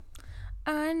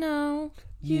I know.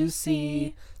 You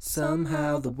see,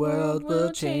 somehow the world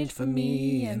will change for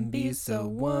me and be so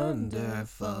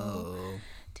wonderful.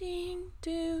 Ding,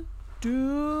 do.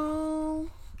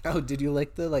 Oh, did you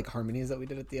like the harmonies that we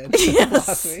did at the end?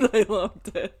 Yes, I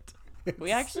loved it.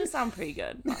 We actually sound pretty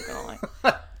good, not gonna lie.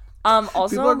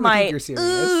 Also People are gonna my think you're serious.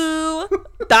 ooh,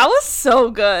 that was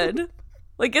so good.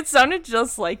 Like, it sounded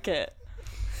just like it.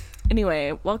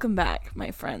 Anyway, welcome back,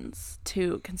 my friends,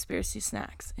 to Conspiracy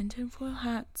Snacks and Tinfoil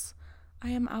Hats. I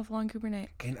am Avalon Gubernick.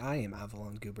 And I am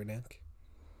Avalon Gubernick.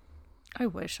 I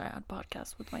wish I had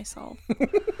podcasts with myself.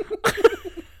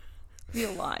 Be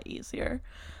a lot easier.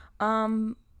 My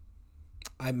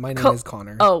name is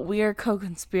Connor. Oh, we are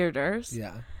co-conspirators.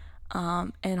 Yeah.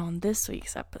 And on this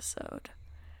week's episode,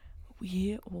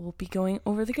 we will be going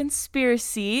over the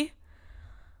conspiracy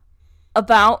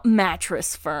about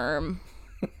Mattress Firm.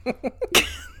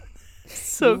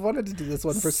 So I've wanted to do this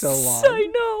one for so long. I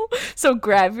know. So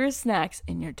grab your snacks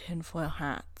and your tinfoil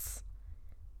hats.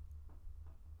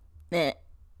 Meh.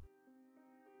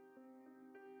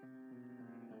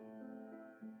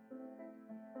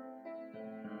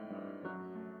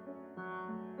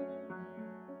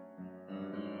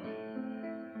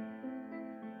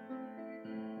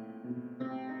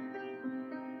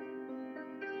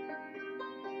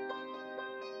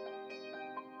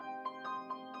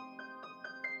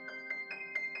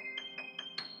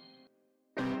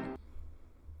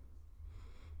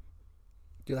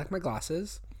 Do you like my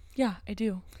glasses? Yeah, I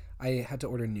do. I had to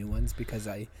order new ones because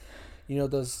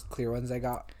those clear ones I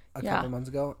got a couple months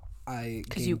ago?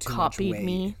 Because you copied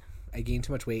me. I gained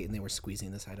too much weight and they were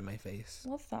squeezing the side of my face.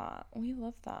 Love that. We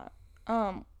love that.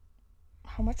 How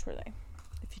much were they?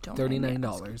 If you don't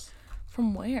 $39.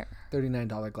 From where?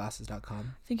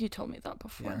 $39glasses.com. I think you told me that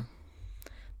before.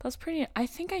 Yeah. That's pretty. I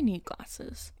think I need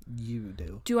glasses. You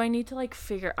do. Do I need to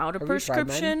figure out a Have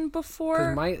prescription before?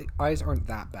 Because my eyes aren't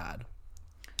that bad.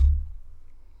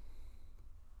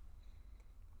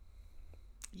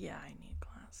 Yeah, I need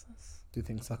glasses. Do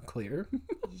things look clear?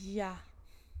 Yeah.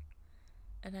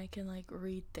 And I can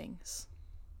read things.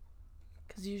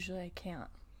 Because usually I can't.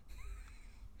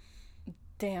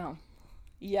 Damn.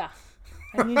 Yeah.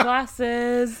 I need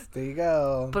glasses. There you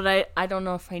go. But I don't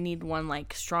know if I need one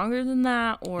stronger than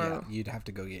that or... Yeah, you'd have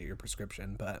to go get your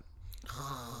prescription, but...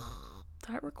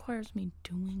 That requires me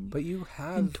doing... But you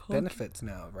have benefits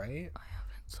now, right? I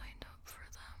haven't signed up for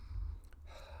them.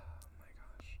 Oh my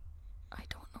gosh. I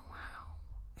don't know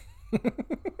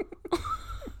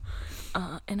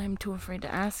how. And I'm too afraid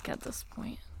to ask at this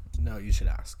point. No, you should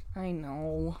ask. I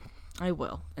know. I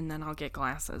will. And then I'll get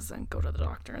glasses and go to the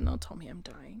doctor and they'll tell me I'm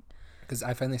dying. Because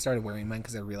I finally started wearing mine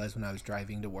because I realized when I was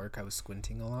driving to work, I was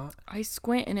squinting a lot. I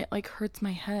squint and it hurts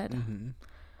my head. Mm-hmm.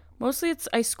 Mostly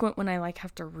I squint when I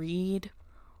have to read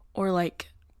or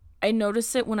I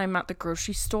notice it when I'm at the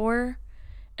grocery store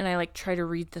and I try to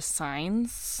read the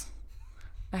signs.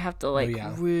 I have to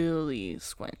really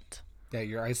squint. Yeah,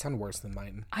 your eyes sound worse than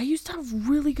mine. I used to have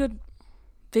really good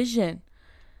vision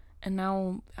and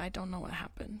now I don't know what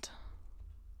happened.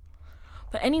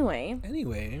 But anyway,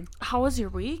 how was your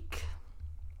week?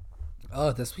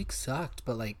 Oh, this week sucked,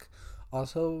 but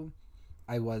also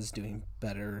I was doing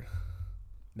better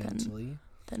mentally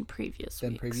than previous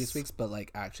weeks, but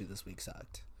actually this week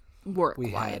sucked.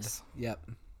 Work-wise.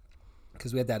 Yep.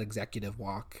 Because we had that executive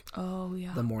walk. Oh,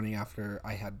 yeah. The morning after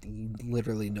I had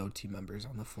literally no team members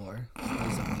on the floor. I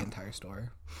was in the entire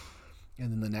store.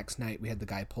 And then the next night we had the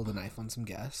guy pull the knife on some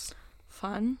guests.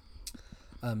 Fun.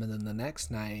 And then the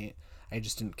next night I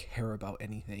just didn't care about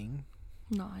anything.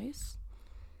 Nice.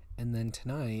 And then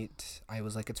tonight I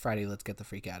was like, it's Friday, let's get the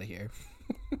freak out of here.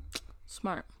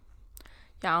 Smart.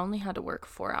 Yeah, I only had to work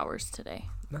 4 hours today.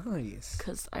 Nice.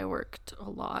 Because I worked a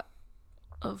lot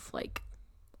of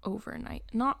overnight.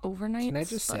 Not overnight. Can I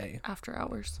just say, after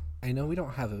hours. I know we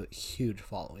don't have a huge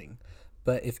following,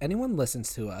 but if anyone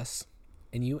listens to us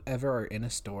and you ever are in a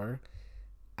store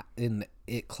and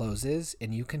it closes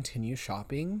and you continue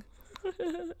shopping,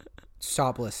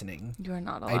 stop listening. You are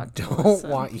not allowed I to don't listen.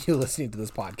 want you listening to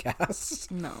this podcast.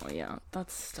 No, yeah.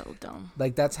 That's so dumb.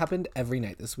 That's happened every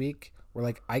night this week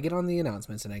where I get on the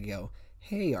announcements and I go,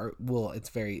 hey,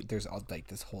 there's all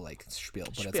this whole spiel,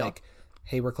 but it's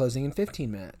hey, we're closing in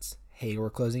 15 minutes. Hey, we're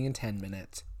closing in 10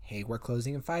 minutes. Hey, we're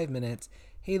closing in 5 minutes.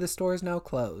 Hey, the store is now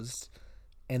closed.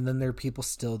 And then there are people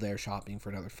still there shopping for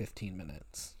another 15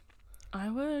 minutes.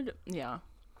 Yeah.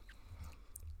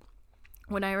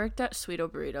 When I worked at Sweeto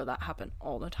Burrito, that happened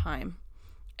all the time.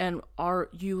 And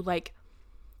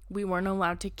we weren't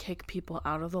allowed to kick people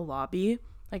out of the lobby.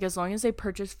 As long as they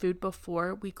purchased food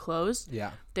before we closed,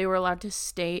 yeah, they were allowed to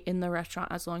stay in the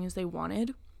restaurant as long as they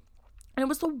wanted. And it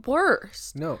was the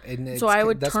worst. No, and so I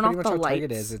would that's turn pretty off much the how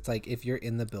Target lights. is. It's like if you're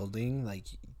in the building, like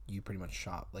you pretty much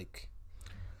shop. Like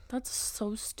That's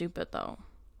so stupid though.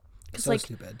 Because so like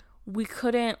stupid.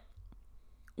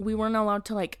 we weren't allowed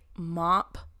to like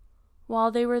mop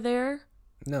while they were there.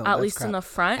 No, at least crap. in the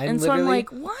front. I'm And so I'm literally- like,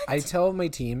 what? I tell my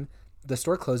team, the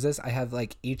store closes. I have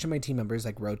like each of my team members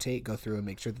like rotate, go through and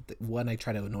make sure that I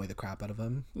try to annoy the crap out of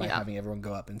them by having everyone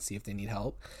go up and see if they need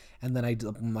help. And then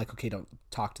I'm like, okay, don't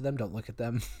talk to them, don't look at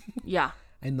them. Yeah.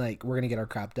 And like, we're going to get our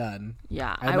crap done.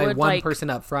 Yeah. I have my one person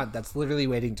up front that's literally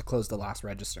waiting to close the last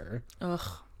register. Ugh.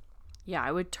 Yeah,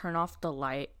 I would turn off the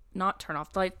light. Not turn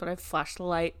off the lights, but I'd flash the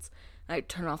lights. I'd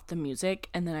turn off the music,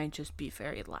 and then I'd just be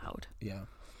very loud. Yeah.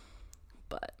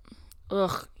 But,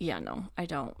 ugh, yeah, no, I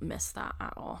don't miss that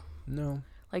at all. No.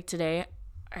 Like today,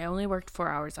 I only worked 4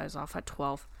 hours. I was off at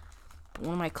 12. But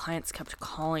one of my clients kept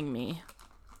calling me.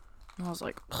 And I was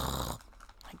like, ugh,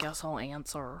 I guess I'll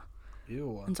answer.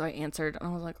 Ew. And so I answered, and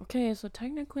I was like, okay, so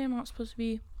technically I'm not supposed to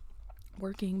be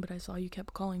working, but I saw you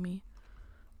kept calling me.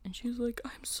 And she was like,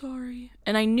 I'm sorry.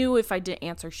 And I knew if I didn't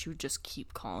answer, she would just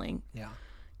keep calling. Yeah.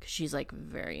 Because she's like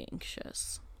very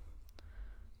anxious.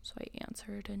 So I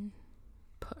answered and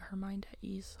put her mind at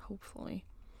ease, hopefully.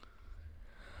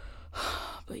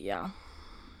 But yeah,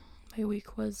 my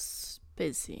week was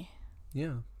busy.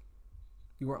 Yeah.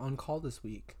 You were on call this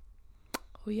week.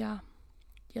 Oh yeah,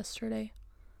 yesterday.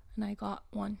 And I got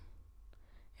one.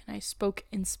 And I spoke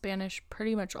in Spanish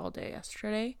pretty much all day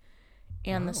yesterday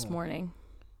and this morning.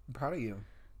 I'm proud of you.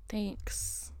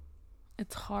 Thanks.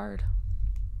 It's hard.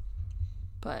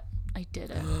 But I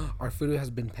did it. Our food has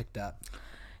been picked up.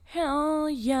 Hell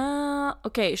yeah.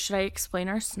 Okay, should I explain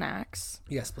our snacks?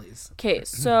 Yes, please. Okay,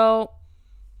 so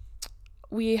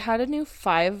we had a new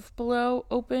Five Below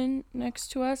open next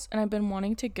to us, and I've been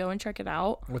wanting to go and check it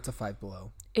out. What's a Five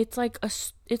Below? It's like a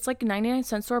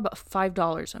 99-cent store, but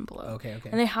 $5 and below. Okay.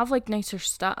 And they have like nicer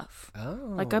stuff.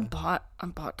 Oh. Like I bought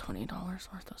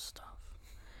 $20 worth of stuff.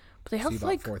 But they So have you bought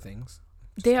like 4 things.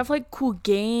 they have like cool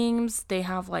games. They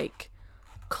have like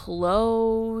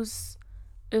clothes.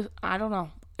 I don't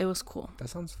know. It was cool. That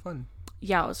sounds fun.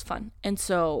 Yeah, it was fun. And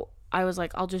so I was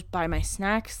like, I'll just buy my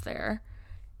snacks there.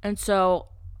 And so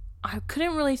I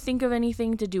couldn't really think of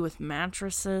anything to do with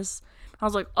mattresses. I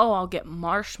was like, oh, I'll get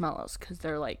marshmallows because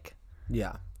they're like,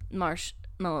 Yeah.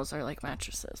 marshmallows are like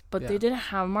mattresses. But Yeah. they didn't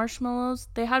have marshmallows.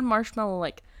 They had marshmallow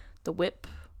like the whip.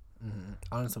 Mm-hmm.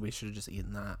 Honestly, we should have just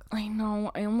eaten that. I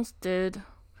know. I almost did.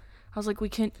 I was like, we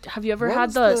can. Have you ever What had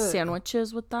was the the-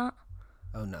 sandwiches with that?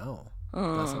 Oh, no.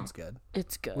 That sounds good.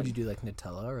 It's good. Would you do like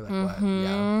Nutella or like what?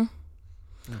 Yeah.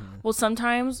 Mm-hmm. Well,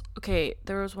 sometimes, okay,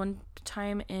 there was one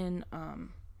time in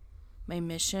my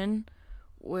mission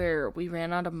where we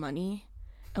ran out of money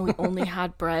and we only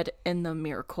had bread and the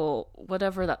Miracle,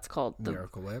 whatever that's called. The,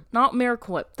 Miracle Whip? Not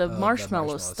Miracle Whip, the the marshmallow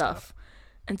marshmallow stuff.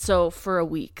 And so for a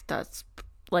week, that's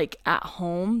like at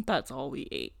home, that's all we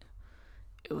ate.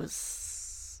 It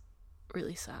was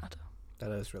really sad.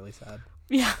 That is really sad.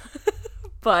 Yeah.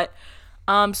 But,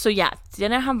 so yeah,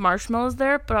 didn't have marshmallows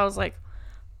there, but I was like,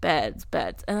 beds.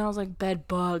 And I was like, bed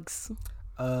bugs.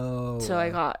 Oh. So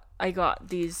I got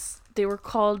these, they were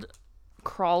called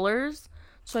crawlers.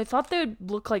 So I thought they would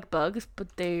look like bugs,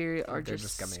 but they're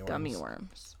just gummy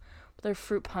worms. But they're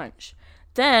fruit punch.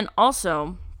 Then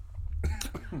also,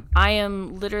 I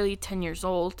am literally 10 years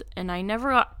old and I never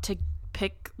got to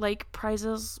pick like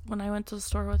prizes when I went to the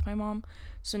store with my mom.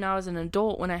 So now as an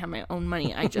adult, when I have my own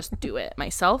money, I just do it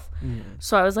myself.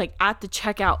 So I was like at the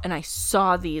checkout and I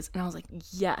saw these and I was like,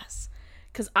 yes.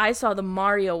 Because I saw the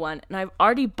Mario one and I've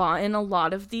already bought in a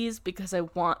lot of these because I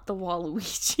want the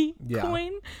Waluigi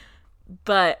coin.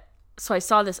 But so I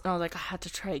saw this and I was like, I had to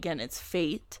try again. It's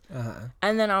Fate.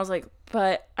 And then I was like,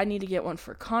 but I need to get one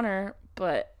for Connor,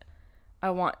 but I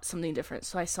want something different.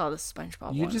 So I saw the SpongeBob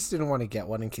one. You just didn't want to get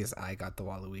one in case I got the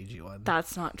Waluigi one.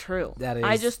 That's not true. That is.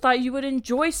 I just thought you would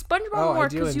enjoy SpongeBob more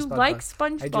because you like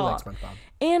SpongeBob. I do like SpongeBob.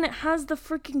 And it has the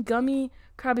freaking gummy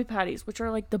Krabby Patties, which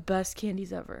are like the best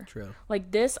candies ever. True.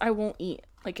 Like this, I won't eat.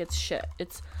 Like it's shit.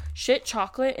 It's shit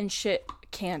chocolate and shit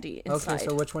candy inside. Okay,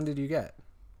 so which one did you get?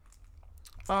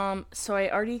 So I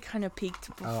already kind of peeked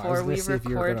I was before gonna we see if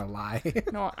you were record. gonna lie.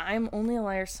 No, I'm only a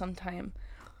liar sometime.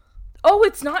 Oh,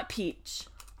 it's not Peach.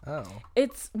 Oh.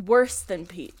 It's worse than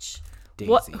Peach.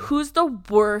 Daisy. Who's the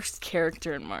worst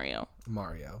character in Mario?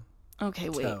 Mario. Okay,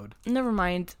 wait. Toad. Never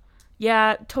mind.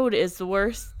 Yeah, Toad is the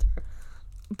worst.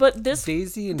 But this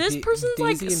Daisy and this person's Daisy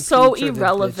like and so Peach are the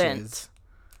irrelevant. bitches.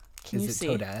 Can Is you it see?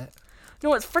 Toadette?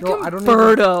 No, it's No, freaking I don't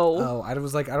Birdo. Oh, I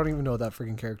was like, I don't even know that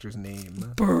freaking character's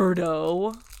name.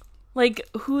 Birdo. Like,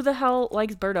 who the hell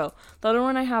likes Birdo? The other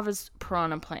one I have is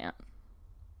Piranha Plant.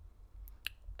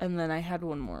 And then I had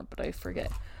one more, but I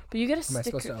forget. But you get a sticker. Am I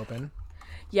supposed to open?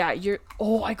 Yeah, I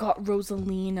got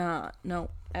Rosalina. No,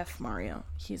 F Mario.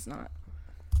 He's not.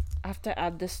 I have to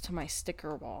add this to my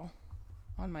sticker wall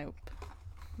on my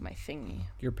thingy.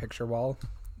 Your picture wall?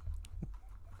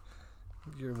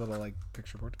 Your little, like,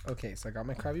 picture board? Okay, so I got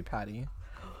my Krabby Patty.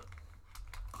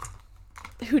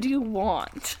 Who do you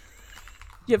want?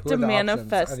 You have to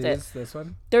manifest it. This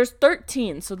one? There's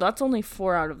 13, so that's only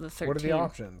 4 out of the 13. What are the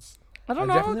options? I don't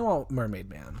know. I definitely want Mermaid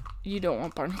Man. You don't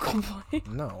want Barnacle Boy?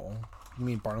 No. You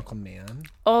mean Barnacle Man?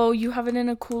 Oh, you have it in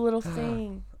a cool little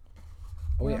thing.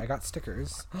 Oh, wait, I got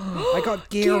stickers. I got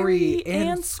Gary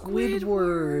and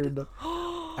Squidward.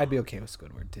 I'd be okay with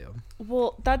Squidward, too.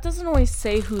 Well, that doesn't always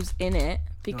say who's in it,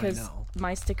 because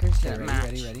my stickers didn't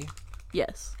match. Ready?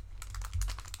 Yes.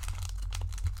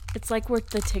 It's like we're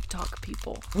the TikTok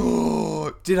people.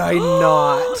 Did I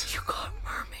not? You got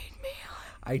Mermaid Man.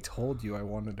 I told you I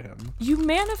wanted him. You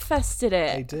manifested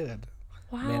it. I did.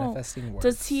 Wow. Manifesting works.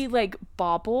 Does he, like,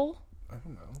 bobble? I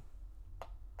don't know.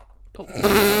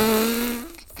 Oh.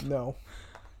 No.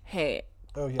 Hey.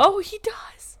 Oh, yeah. Oh, he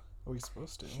does. Oh, he's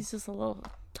supposed to. He's just a little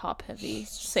top heavy.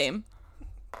 Same.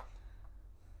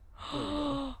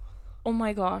 Oh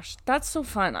my gosh. That's so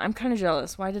fun. I'm kind of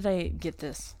jealous. Why did I get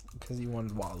this? Because you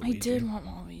wanted Waluigi. I did want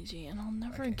Waluigi, and I'll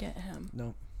never get him.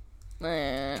 No.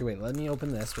 Okay, wait. Let me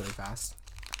open this really fast.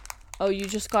 Oh, you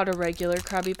just got a regular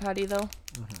Krabby Patty, though?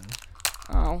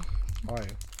 Mm-hmm. Oh. Why?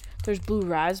 There's blue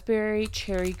raspberry,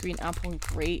 cherry, green apple, and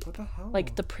grape. What the hell?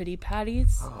 Like the pretty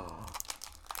patties. Oh.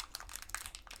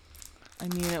 I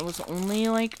mean, it was only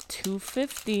like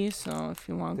 $2.50, so if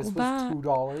you want to go back. This was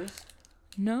 $2?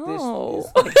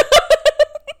 No. This is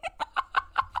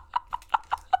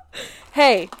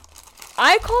Hey,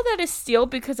 I call that a steal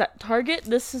because at Target,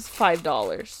 this is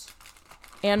 $5.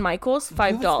 And Michael's,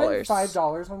 $5. You spent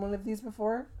 $5 on one of these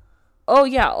before? Oh,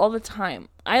 yeah, all the time.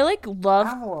 I love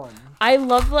Avalon. I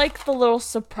love the little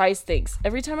surprise things.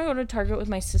 Every time I go to Target with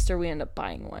my sister, we end up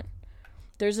buying one.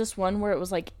 There's this one where it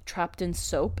was like trapped in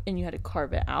soap and you had to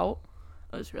carve it out.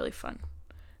 It was really fun.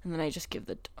 And then I just give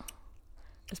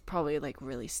it's probably like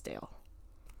really stale.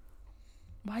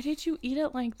 Why did you eat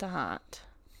it like that?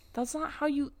 That's not how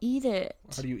you eat it.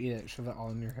 How do you eat it? Shove it all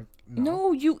in your head?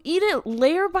 No, you eat it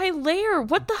layer by layer.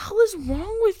 What the hell is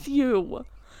wrong with you?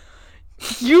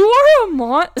 You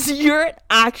are you're an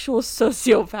actual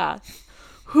sociopath.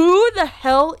 Who the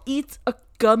hell eats a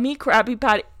gummy Krabby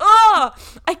Patty? Ugh!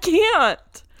 I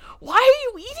can't. Why are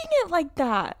you eating it like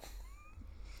that?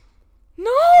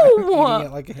 No! Eating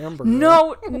it like a hamburger.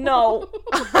 No.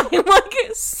 I'm like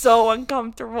so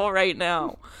uncomfortable right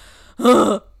now.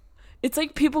 Ugh. It's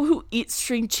like people who eat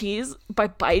string cheese by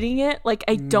biting it. Like,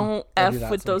 I don't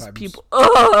F with those people.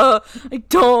 Ugh! I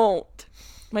don't.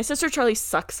 My sister Charlie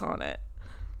sucks on it.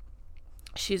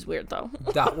 She's weird, though.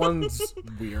 That one's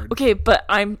weird. Okay, but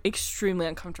I'm extremely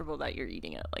uncomfortable that you're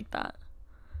eating it like that.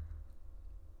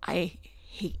 I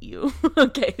hate you.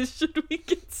 Okay, should we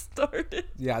get started?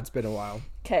 Yeah, it's been a while.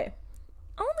 Okay.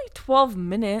 Only 12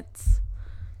 minutes.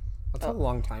 That's a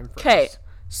long time for us. Okay,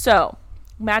 so,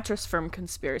 Mattress Firm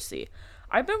conspiracy.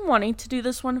 I've been wanting to do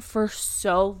this one for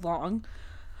so long,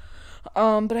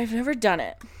 but I've never done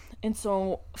it. And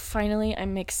so, finally,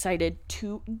 I'm excited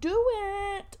to do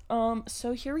it.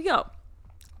 So here we go.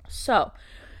 So,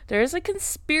 there is a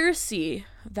conspiracy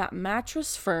that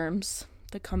Mattress Firms,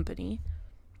 the company,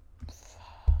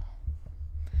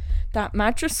 like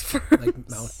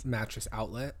mattress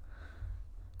outlet?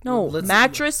 No,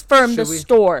 Mattress Firm, the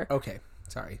store. Okay,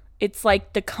 sorry. It's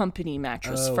like the company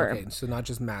Mattress Firm. Okay, so not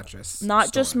just mattress. Not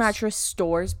stores. just mattress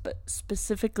stores, but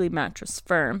specifically Mattress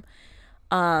Firm.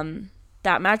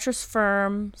 That Mattress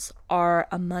Firms are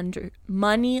a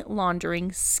money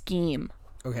laundering scheme.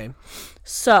 Okay.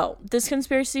 So, this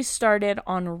conspiracy started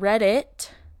on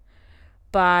Reddit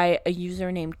by a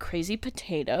user named Crazy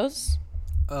Potatoes.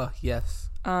 Yes.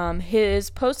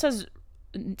 His post has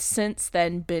since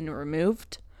then been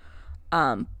removed.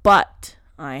 But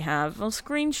I have a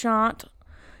screenshot,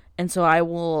 and so I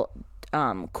will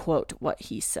quote what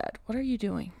he said. What are you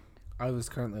doing? I was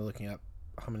currently looking up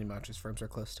how many Mattress Firms are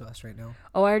close to us right now.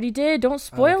 Oh, I already did. Don't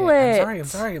spoil it. I'm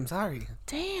sorry.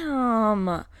 Damn.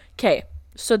 Okay,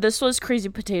 so this was Crazy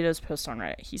Potatoes' post on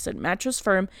Reddit. He said, Mattress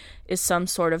Firm is some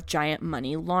sort of giant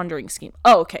money laundering scheme.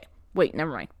 Oh, okay. Wait,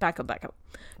 never mind. Back up.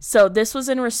 So this was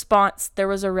in response. There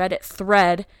was a Reddit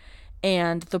thread,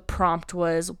 and the prompt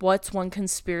was, what's one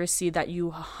conspiracy that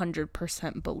you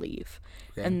 100% believe?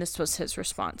 Okay. And this was his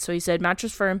response. So he said,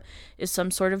 Mattress Firm is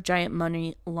some sort of giant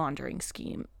money laundering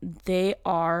scheme. They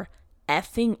are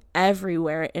effing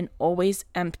everywhere and always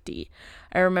empty.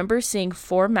 I remember seeing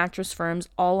 4 mattress firms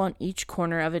all on each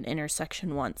corner of an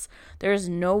intersection once. There is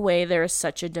no way there is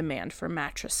such a demand for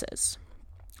mattresses.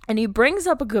 And he brings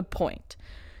up a good point.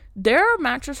 There are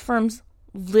mattress firms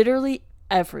literally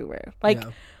everywhere. Like,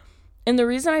 and the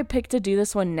reason I picked to do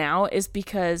this one now is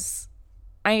because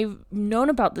I've known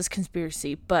about this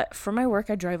conspiracy, but for my work,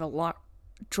 I drive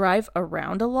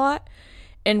around a lot.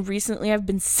 And recently I've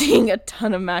been seeing a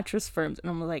ton of mattress firms, and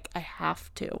I'm like, I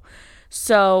have to.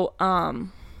 So,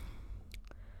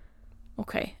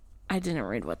 okay. I didn't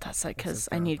read what that said because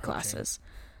I need glasses.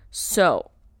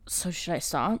 So should I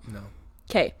stop? No.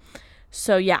 Okay.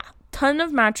 So yeah, ton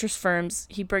of mattress firms.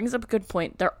 He brings up a good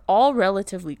point. They're all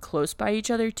relatively close by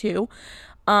each other too.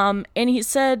 And he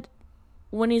said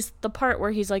when he's the part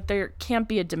where he's like, there can't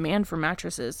be a demand for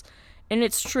mattresses. And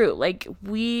it's true. Like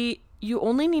you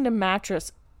only need a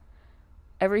mattress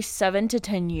every 7 to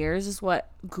 10 years is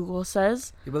what Google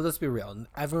says. Yeah, but let's be real.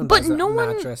 Everyone buys a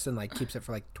mattress and like keeps it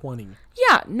for like 20.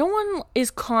 Yeah, no one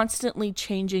is constantly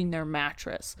changing their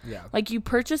mattress. Yeah. Like you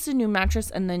purchase a new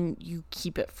mattress and then you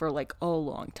keep it for like a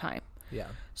long time. Yeah.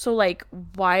 So like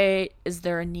why is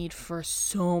there a need for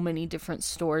so many different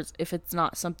stores if it's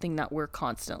not something that we're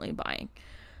constantly buying?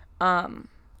 I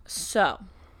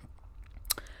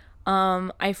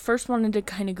first wanted to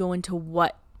kind of go into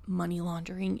what money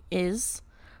laundering is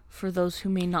for those who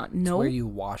may not know. It's where you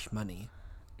wash money.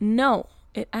 No,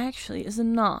 it actually is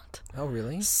not. Oh,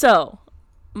 really? So,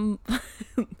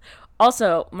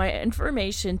 also, my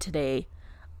information today,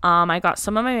 I got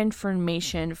some of my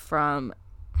information from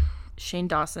Shane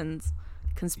Dawson's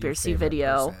conspiracy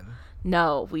video. Person.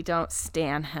 No, we don't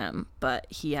stan him, but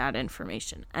he had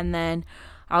information. And then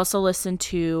I also listened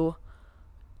to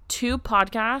 2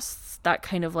 podcasts that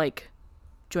kind of like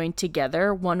joined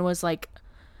together. One was like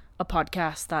a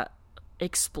podcast that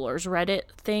explores Reddit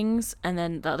things, and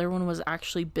then the other one was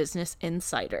actually Business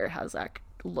Insider has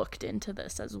looked into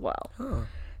this as well. Huh.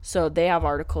 So they have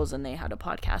articles and they had a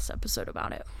podcast episode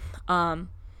about it. I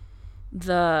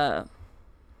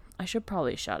should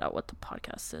probably shout out what the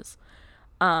podcast is.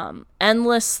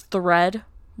 Endless Thread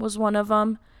was one of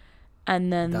them,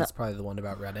 and then that's probably the one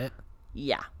about Reddit.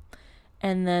 Yeah.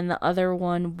 And then the other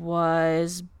one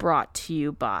was Brought to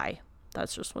You By.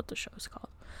 That's just what the show is called.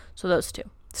 So those 2.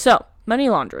 So, money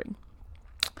laundering.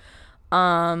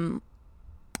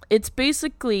 It's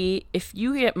basically if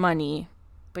you get money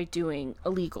by doing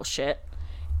illegal shit,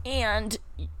 and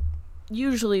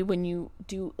usually when you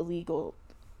do illegal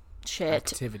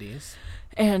shit activities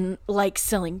and like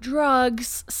selling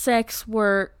drugs, sex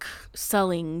work,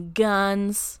 selling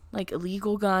guns, like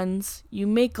illegal guns, you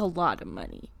make a lot of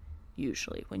money.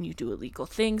 Usually when you do illegal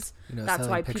things, that's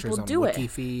why people do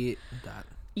it.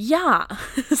 Yeah.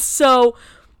 So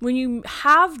when you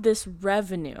have this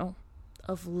revenue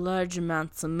of large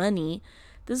amounts of money,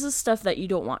 this is stuff that you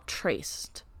don't want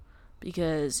traced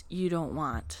because you don't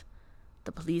want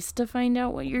the police to find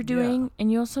out what you're doing,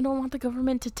 and you also don't want the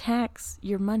government to tax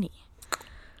your money.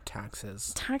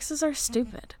 Taxes are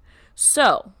stupid.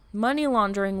 So money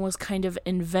laundering was kind of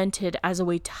invented as a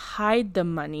way to hide the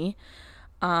money.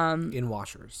 In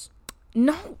washers.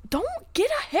 No, don't get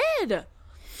ahead.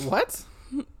 What?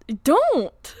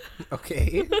 Don't.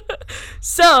 Okay.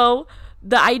 So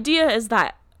the idea is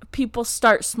that people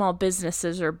start small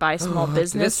businesses or buy small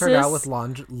businesses. Did it start out with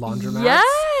laundromats?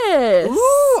 Yes.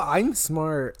 Ooh, I'm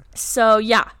smart. So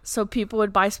yeah, so people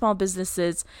would buy small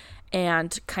businesses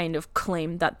and kind of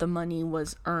claim that the money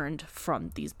was earned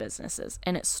from these businesses.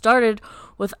 And it started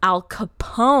with Al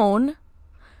Capone,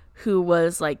 who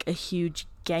was like a huge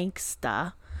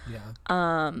gangsta. Yeah.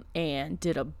 And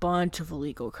did a bunch of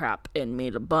illegal crap and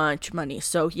made a bunch of money.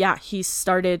 So yeah, he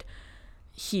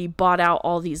bought out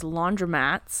all these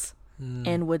laundromats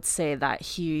and would say that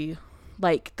the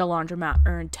laundromat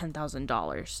earned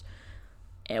 $10,000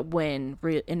 when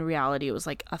in reality it was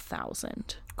like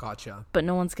 1,000. Gotcha. But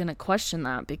no one's gonna question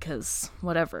that because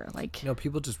whatever,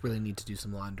 people just really need to do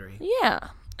some laundry. Yeah.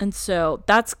 And so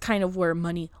that's kind of where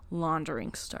money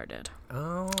laundering started.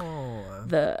 Oh.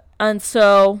 The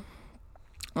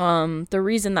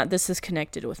reason that this is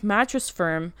connected with Mattress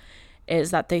Firm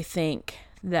is that they think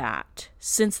that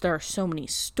since there are so many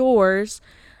stores,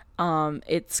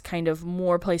 it's kind of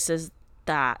more places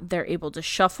that they're able to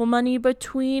shuffle money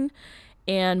between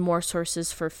and more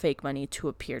sources for fake money to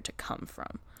appear to come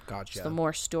from. Gotcha. So the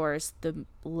more stores, the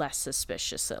less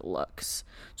suspicious it looks.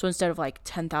 So instead of like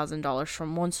 $10,000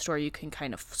 from one store, you can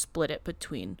kind of split it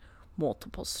between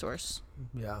multiple stores.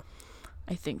 Yeah.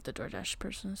 I think the DoorDash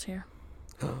person is here.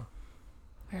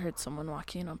 I heard someone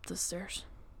walking up the stairs.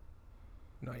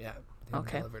 Not yet.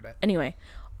 Okay. Anyway,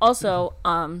 Also,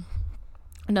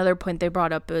 another point they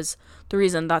brought up is the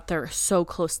reason that they're so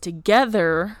close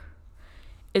together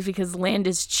is because land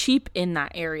is cheap in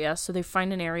that area. So they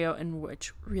find an area in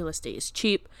which real estate is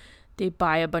cheap. They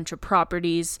buy a bunch of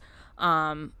properties,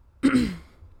 and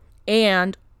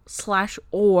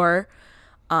or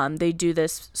they do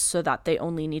this so that they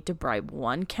only need to bribe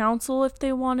one council if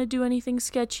they want to do anything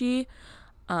sketchy,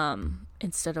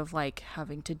 instead of like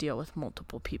having to deal with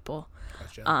multiple people.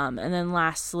 Gotcha. And then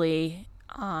lastly,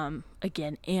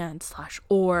 again,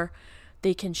 or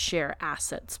they can share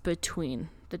assets between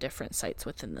the different sites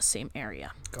within the same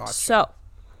area. Gotcha. So,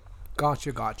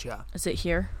 Gotcha. is it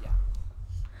here? Yeah.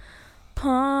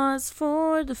 Pause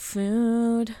for the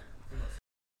food.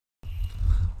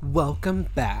 Welcome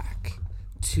back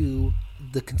to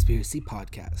the Conspiracy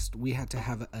Podcast. We had to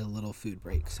have a little food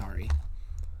break. Sorry.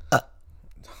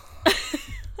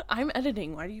 I'm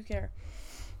editing. Why do you care?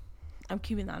 I'm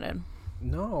keeping that in.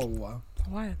 No.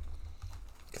 Why?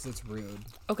 Because it's rude.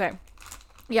 Okay.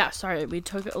 Yeah, sorry. We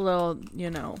took a little,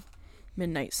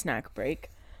 midnight snack break.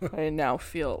 I now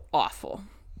feel awful.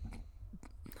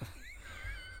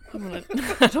 I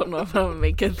don't know if I'm going to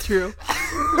make it through.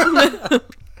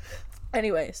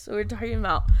 Anyway, so we're talking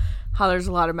about how there's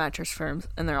a lot of mattress firms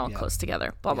and they're all close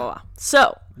together. Blah, blah, blah.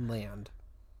 So. Land.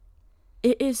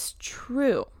 It is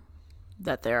true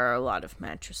that there are a lot of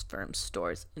mattress firm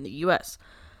stores in the U.S.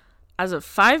 As of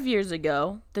 5 years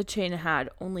ago, the chain had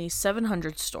only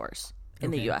 700 stores in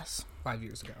the U.S. 5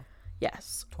 years ago.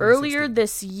 Yes. Earlier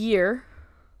this year,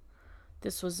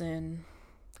 this was in,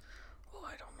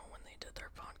 I don't know when they did their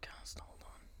podcast. Hold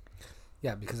on.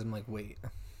 Yeah, because I'm like, wait.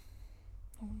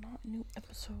 Oh, not a new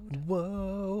episode.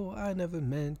 Whoa, I never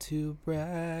meant to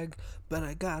brag, but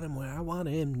I got him where I want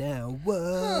him now. Whoa,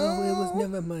 it was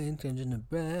never my intention to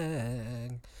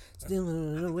brag.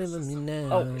 Still with me now.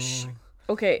 Oh,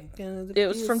 okay. It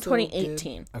was from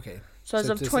 2018. Okay. So as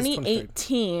of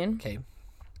 2018, okay,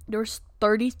 there was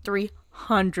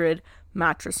 3,300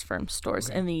 mattress firm stores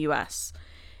in the U.S.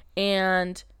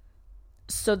 And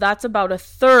so that's about a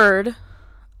third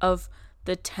of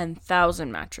the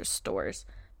 10,000 mattress stores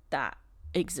that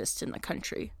exist in the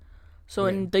country. So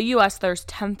in the U.S., there's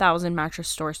 10,000 mattress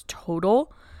stores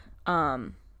total.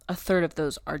 A third of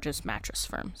those are just mattress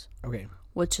firms. Okay.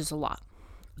 Which is a lot.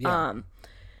 Yeah.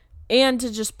 And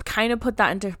to just kind of put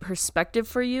that into perspective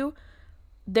for you,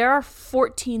 there are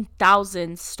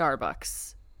 14,000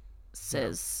 Starbucks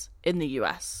in the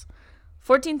U.S.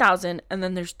 14,000, and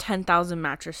then there's 10,000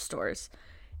 mattress stores.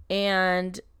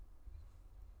 And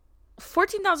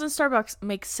 14,000 Starbucks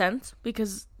makes sense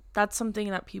because that's something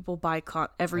that people buy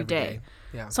every day.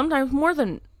 Yeah. Sometimes more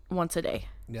than once a day.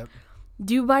 Yep.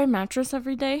 Do you buy a mattress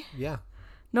every day? Yeah.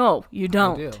 No, you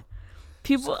don't. I do.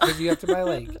 People, because you have to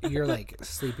buy your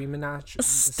sleeping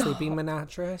mattress. You have to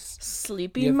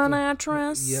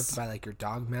buy your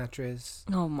dog mattress.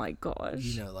 Oh my gosh.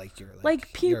 Your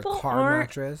people your car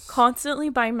mattress. Constantly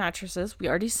buying mattresses. We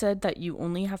already said that you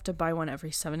only have to buy one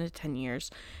every 7 to 10 years,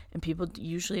 and people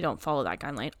usually don't follow that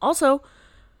guideline. Also,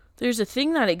 there's a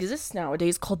thing that exists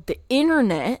nowadays called the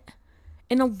internet,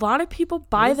 and a lot of people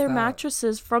buy their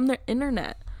mattresses from their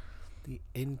internet. The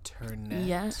internet.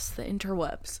 Yes, the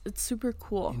interwebs. It's super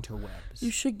cool. Interwebs.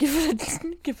 You should give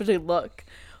it a look.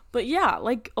 But yeah,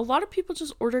 a lot of people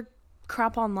just order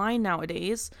crap online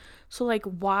nowadays. So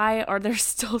why are there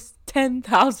still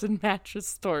 10,000 mattress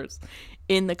stores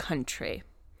in the country?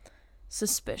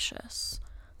 Suspicious,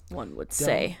 one would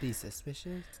say. Don't be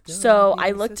suspicious. So I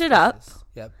looked it up.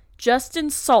 Yep. Just in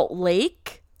Salt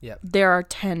Lake, there are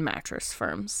 10 mattress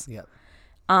firms. Yep.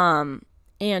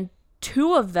 And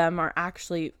 2 of them are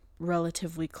actually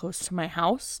relatively close to my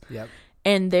house. Yep.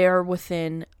 And they're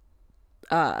within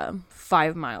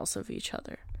 5 miles of each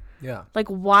other. Yeah.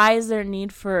 Why is there a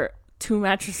need for 2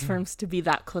 mattress firms to be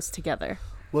that close together?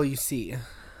 Well, you see,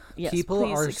 people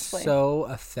are explain. So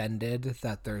offended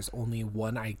that there's only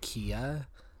one IKEA,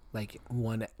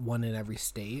 one in every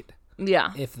state.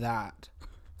 Yeah. If that.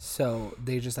 So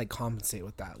they just compensate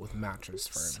with that with mattress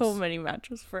firms. So many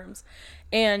mattress firms.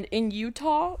 And in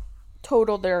Utah,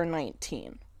 total there are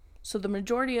 19. So the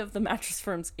majority of the mattress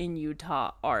firms in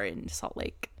Utah are in Salt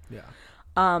Lake. Yeah.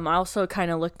 I also kind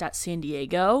of looked at San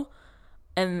Diego,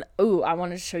 and I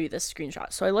wanted to show you this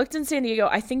screenshot. So I looked in San Diego.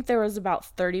 I think there was about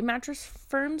 30 mattress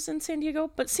firms in San Diego,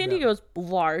 but San Diego is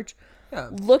large. Yeah.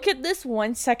 Look at this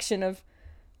one section of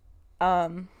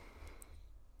San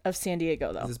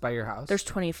Diego, though. Is this by your house? There's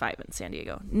 25 in San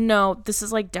Diego. No, this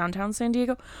is downtown San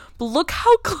Diego. But look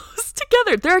how close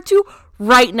together. There are 2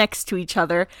 right next to each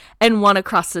other and 1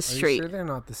 across the street. Are you sure they're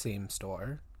not the same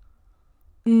store?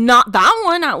 Not that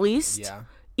one, at least. Yeah.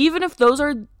 Even if those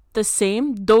are the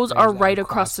same, those are right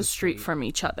across the street from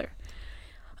each other.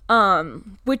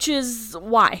 Which is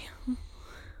why.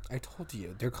 I told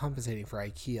you, they're compensating for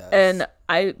IKEA. And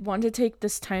I want to take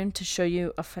this time to show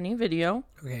you a funny video.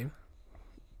 Okay.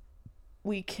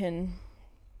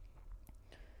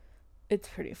 It's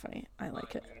pretty funny. I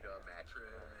like it. I need a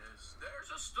mattress.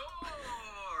 There's a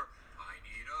store. I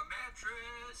need a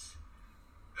mattress.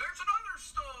 There's another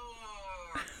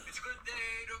store. It's a good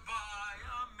day to buy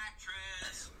a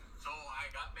mattress. So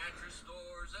I got mattress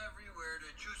stores everywhere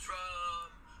to choose from.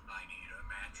 I need a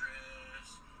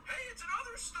mattress. Hey, it's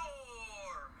another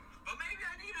store. But maybe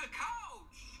I need a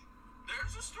couch.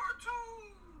 There's a store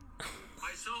too.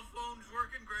 My cell phone's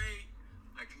working great.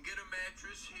 I can get a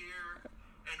mattress here.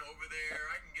 And over there,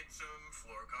 I can get some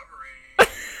floor covering.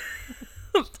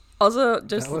 Also,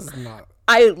 just that was not.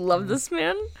 I love this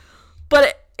man,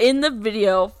 but in the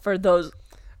video, for those Are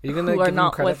you gonna who give are him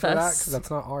not credit with for that? us, Because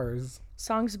that's not ours.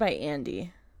 songs by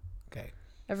Andy. Okay.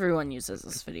 Everyone uses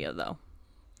this video though.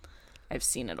 I've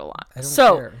seen it a lot. I don't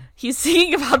So care. he's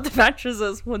singing about the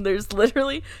mattresses when there's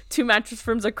literally 2 mattress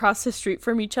firms across the street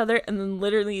from each other, and then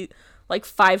literally like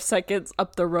 5 seconds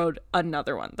up the road,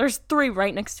 another one. There's 3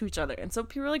 right next to each other. And so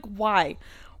people are like, why?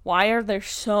 Why are there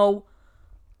so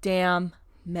damn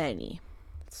many?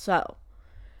 So,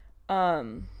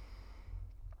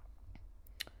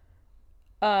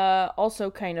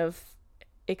 also kind of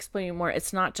explaining more,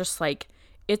 it's not just like,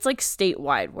 it's like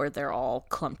statewide where they're all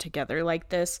clumped together like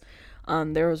this.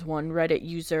 There was one Reddit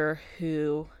user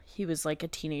who, he was like a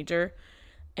teenager,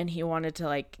 and he wanted to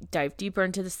like dive deeper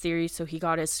into this theory, so he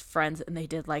got his friends and they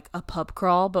did like a pub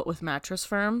crawl but with mattress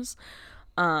firms,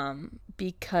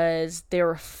 because there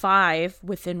were 5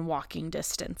 within walking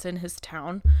distance in his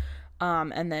town,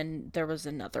 and then there was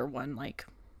another one like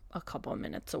a couple of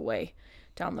minutes away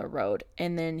down the road.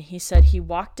 And then he said he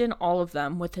walked in all of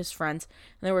them with his friends,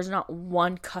 and there was not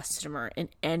one customer in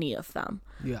any of them.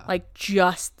 Yeah. Like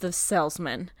just the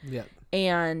salesman. Yeah.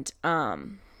 And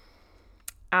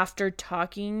after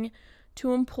talking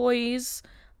to employees,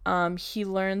 he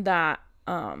learned that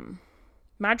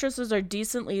mattresses are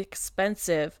decently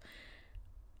expensive.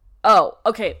 Oh,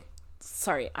 okay.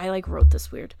 Sorry, I like wrote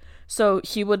this weird. So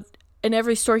he would, in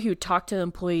every store, he would talk to the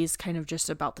employees kind of just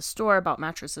about the store, about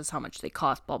mattresses, how much they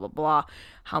cost, blah, blah, blah,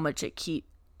 how much it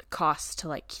costs to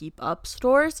like keep up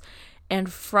stores.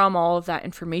 And from all of that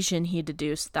information, he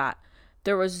deduced that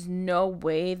there was no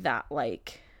way that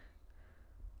like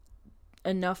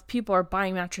enough people are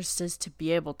buying mattresses to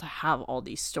be able to have all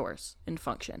these stores in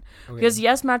function. Okay. Because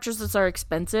yes, mattresses are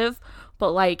expensive,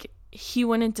 but like he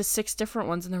went into 6 different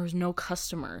ones and there was no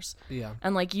customers. Yeah.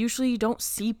 And like usually you don't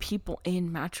see people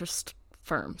in mattress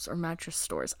firms or mattress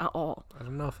stores at all. I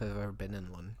don't know if I've ever been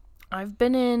in one. I've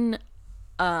been in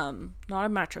not a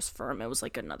mattress firm, it was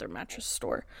like another mattress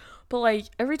store. But like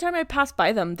every time I pass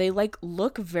by them, they like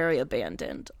look very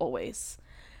abandoned always.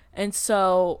 And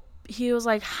so he was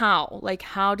like, how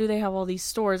do they have all these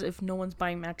stores if no one's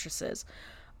buying mattresses?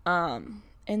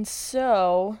 And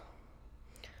so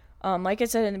like I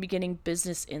said in the beginning,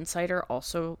 Business Insider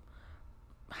also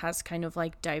has kind of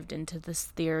like dived into this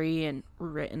theory and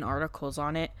written articles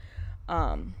on it.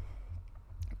 And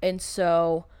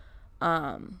so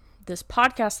this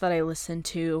podcast that I listened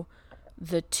to,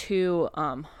 the 2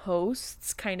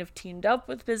 hosts kind of teamed up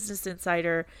with Business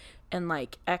Insider and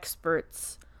like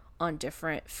experts on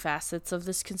different facets of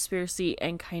this conspiracy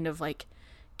and kind of like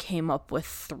came up with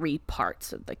 3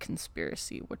 parts of the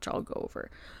conspiracy, which I'll go over.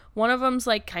 One of them's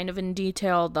like kind of in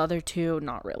detail, the other 2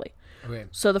 not really. Okay.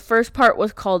 So the first part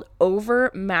was called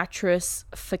over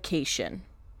mattressification.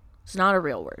 It's not a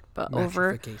real word, but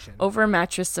over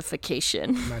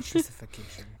mattressification.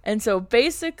 Mattressification. And so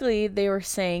basically they were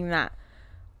saying that,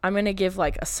 I'm going to give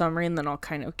like a summary and then I'll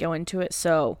kind of go into it.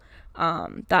 So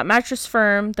that mattress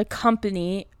firm, the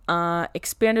company,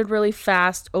 expanded really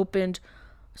fast, opened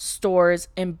stores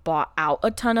and bought out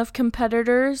a ton of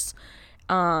competitors.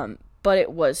 But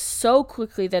it was so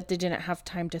quickly that they didn't have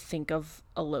time to think of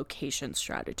a location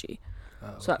strategy.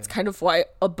 Okay. So that's kind of why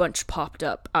a bunch popped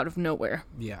up out of nowhere.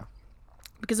 Yeah.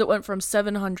 Because it went from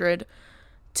 700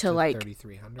 to like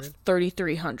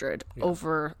 3,300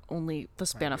 over only the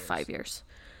span of 5 years.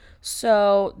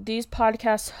 So these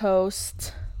podcast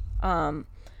hosts kind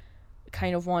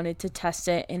of wanted to test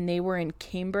it, and they were in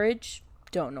Cambridge.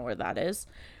 Don't know where that is.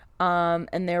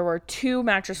 And there were 2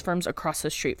 mattress firms across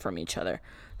the street from each other.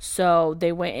 So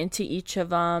they went into each of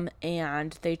them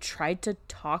and they tried to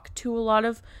talk to a lot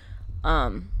of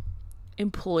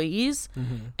employees,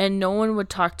 and no one would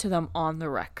talk to them on the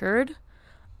record.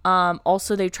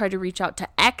 Also, they tried to reach out to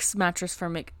ex-mattress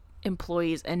firm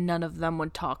employees, and none of them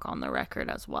would talk on the record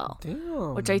as well.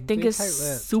 Damn, which I think is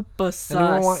super sus.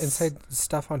 Anyone want inside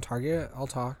stuff on Target? I'll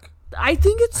talk. I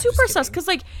think it's super sus because,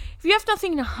 like, if you have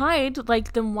nothing to hide,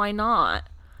 like, then why not?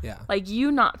 Yeah. Like,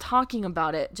 you not talking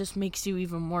about it just makes you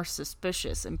even more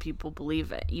suspicious, and people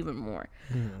believe it even more.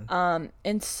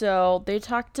 And so they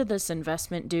talked to this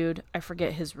investment dude. I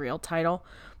forget his real title,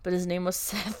 but his name was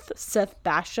Seth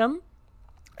Basham.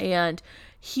 And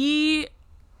he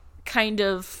kind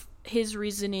of, his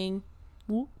reasoning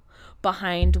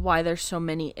behind why there's so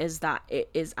many is that it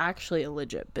is actually a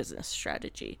legit business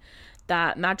strategy.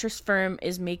 That Mattress Firm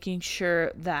is making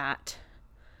sure that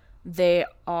they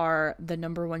are the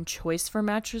number one choice for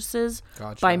mattresses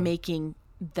by making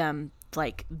them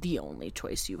like the only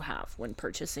choice you have when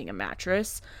purchasing a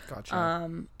mattress.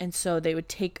 And so they would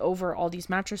take over all these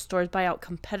mattress stores, buy out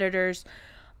competitors.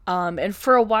 And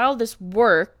for a while this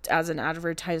worked as an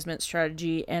advertisement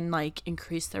strategy and like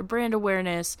increased their brand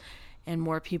awareness, and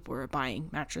more people were buying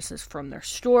mattresses from their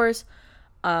stores.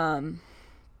 The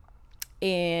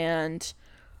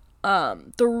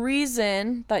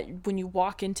reason that when you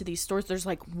walk into these stores there's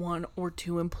like 1 or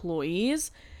 2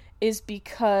 employees is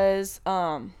because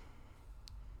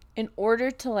in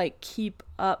order to like keep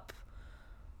up,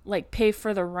 like pay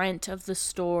for the rent of the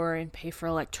store and pay for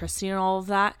electricity and all of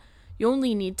that, you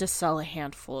only need to sell a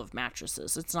handful of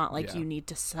mattresses. It's not like you need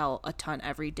to sell a ton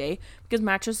every day because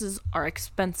mattresses are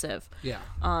expensive.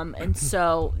 And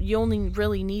so you only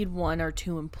really need 1 or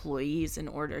 2 employees in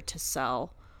order to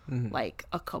sell like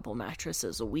a couple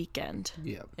mattresses a weekend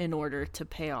in order to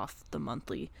pay off the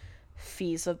monthly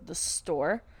fees of the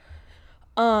store.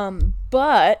 So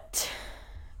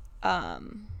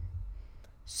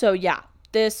yeah,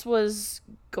 this was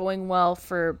going well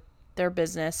for their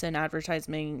business and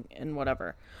advertising and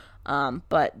whatever.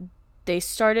 But they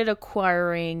started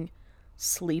acquiring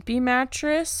Sleepy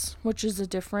Mattress, which is a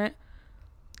different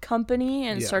company,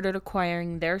 and started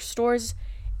acquiring their stores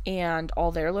and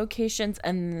all their locations.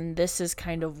 And then this is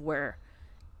kind of where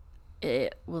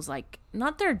it was like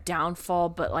not their downfall,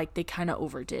 but like they kind of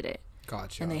overdid it.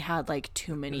 Gotcha. And they had like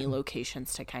too many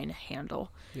locations to kind of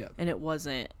handle. And it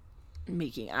wasn't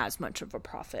making as much of a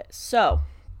profit. So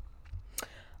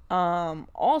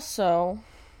also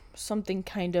something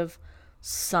kind of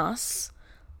sus,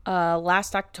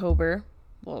 last October,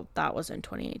 well, that was in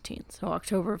 2018, so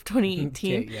October of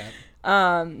 2018,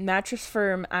 Mattress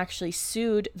Firm actually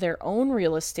sued their own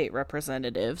real estate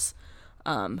representatives,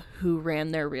 who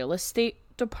ran their real estate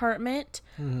department.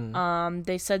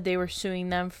 They said they were suing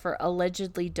them for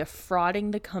allegedly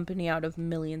defrauding the company out of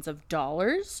millions of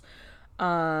dollars.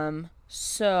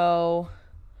 So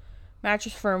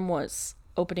Mattress Firm was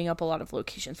opening up a lot of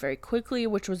locations very quickly,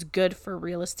 which was good for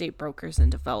real estate brokers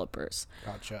and developers.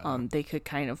 They could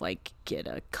kind of like get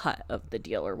a cut of the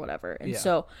deal or whatever. And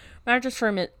so Mattress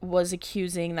Firm was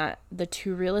accusing that the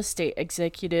 2 real estate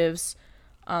executives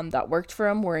that worked for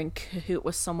him were in cahoot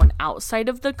with someone outside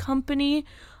of the company,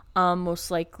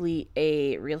 most likely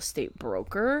a real estate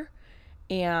broker,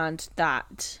 and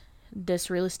that this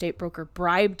real estate broker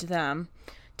bribed them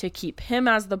to keep him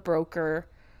as the broker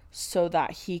so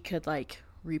that he could like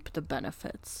reap the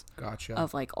benefits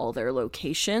of like all their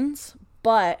locations.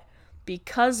 But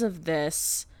because of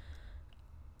this,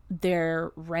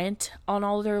 their rent on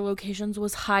all their locations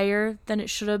was higher than it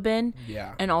should have been.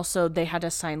 And also they had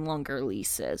to sign longer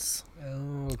leases.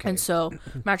 And so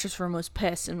Mattress Firm was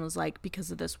pissed and was like,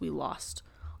 because of this we lost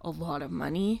a lot of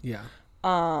money.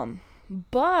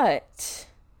 But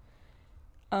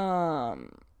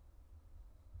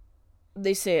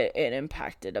they say it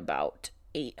impacted about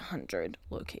 800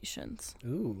 locations.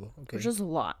 Which is a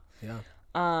lot.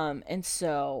 And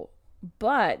so,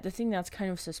 but the thing that's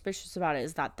kind of suspicious about it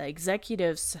is that the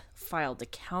executives filed a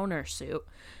countersuit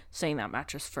saying that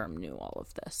Mattress Firm knew all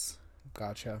of this.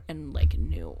 And like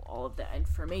knew all of that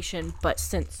information, but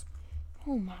since,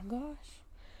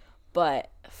 but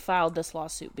filed this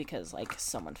lawsuit because like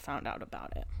someone found out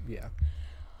about it.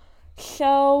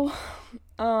 So,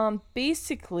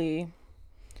 basically,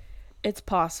 it's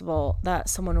possible that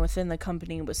someone within the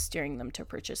company was steering them to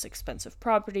purchase expensive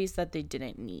properties that they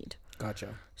didn't need.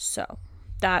 So,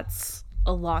 that's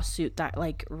a lawsuit that,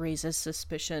 like, raises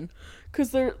suspicion.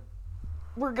 Because I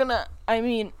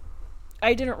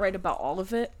didn't write about all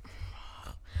of it.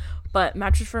 But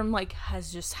Mattress Firm, like,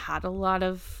 has just had a lot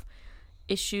of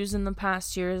issues in the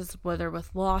past years, whether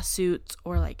with lawsuits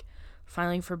or, like,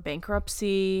 filing for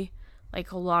bankruptcy.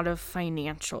 Like, a lot of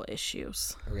financial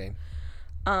issues.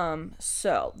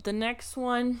 So the next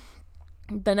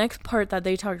part that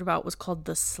they talked about was called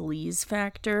the sleaze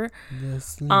factor.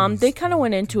 They kind of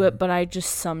went into it, but I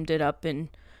just summed it up in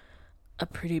a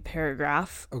pretty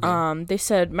paragraph. Okay. They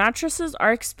said mattresses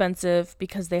are expensive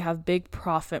because they have big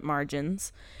profit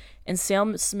margins, and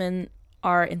salesmen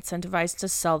are incentivized to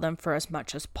sell them for as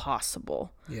much as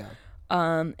possible. Yeah.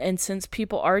 And since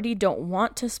people already don't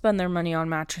want to spend their money on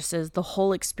mattresses, the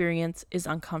whole experience is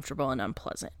uncomfortable and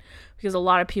unpleasant. Because a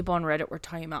lot of people on Reddit were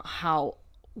talking about how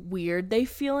weird they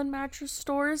feel in mattress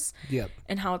stores. Yep.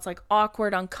 And how it's like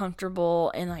awkward,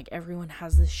 uncomfortable, and like everyone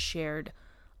has this shared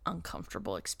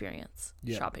uncomfortable experience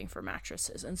shopping for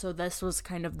mattresses. And so this was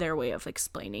kind of their way of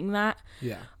explaining that.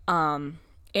 Yeah. And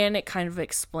it kind of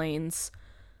explains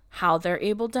how they're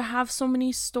able to have so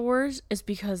many stores is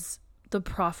because the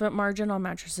profit margin on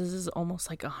mattresses is almost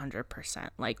like 100%.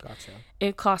 Like, Gotcha.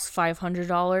 it costs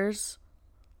 $500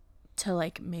 to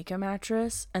like make a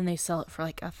mattress, and they sell it for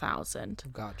like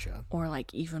 $1,000 Gotcha. or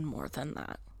like even more than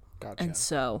that. Gotcha. And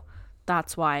so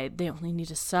that's why they only need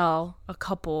to sell a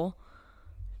couple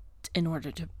in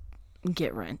order to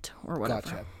get rent or whatever.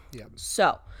 Gotcha. Yeah.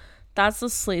 So that's the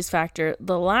sleaze factor.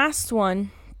 The last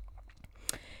one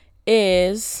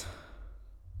is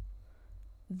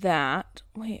that,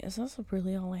 wait, is this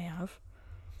really all I have?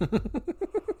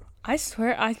 I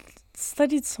swear I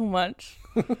studied so much.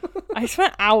 I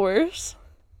spent hours.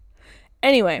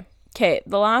 Anyway, okay,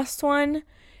 the last one,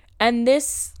 and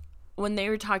this, when they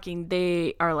were talking,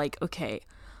 they are like, okay,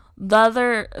 the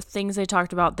other things they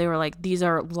talked about, they were like, these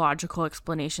are logical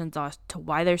explanations as to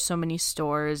why there's so many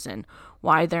stores and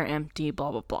why they're empty,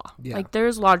 blah, blah, blah. Yeah. Like,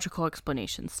 there's logical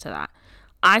explanations to that.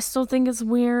 I still think it's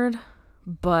weird,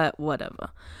 but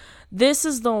whatever. This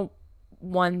is the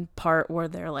one part where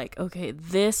they're like, okay,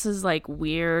 this is like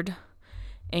weird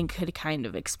and could kind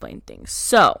of explain things.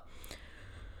 So,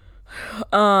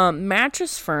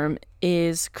 Mattress Firm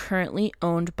is currently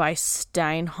owned by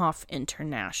Steinhoff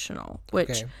International, which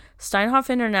Okay. Steinhoff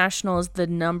International is the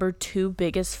number 2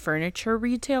 biggest furniture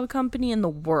retail company in the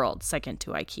world, second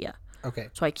to IKEA. Okay.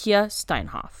 So IKEA,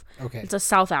 Steinhoff. Okay. It's a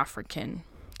South African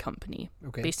company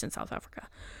Okay. based in South Africa.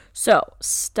 So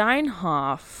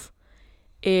Steinhoff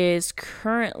is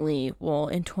currently, well,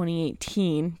 in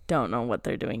 2018, don't know what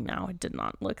they're doing now. I did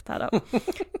not look that up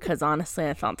because honestly,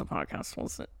 I thought the podcast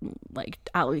was like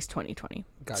at least 2020.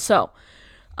 Gotcha. So,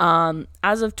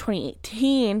 as of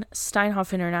 2018,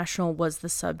 Steinhoff International was the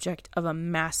subject of a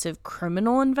massive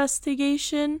criminal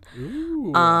investigation.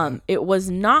 Ooh. It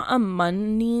was not a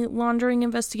money laundering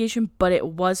investigation, but it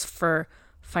was for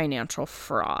financial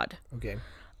fraud. Okay.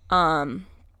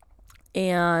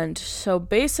 And so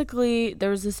basically, there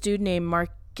was this dude named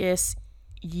Marcus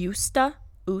Usta,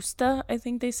 I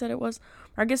think they said it was.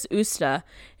 Marcus Usta,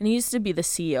 and he used to be the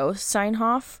CEO of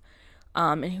Steinhoff,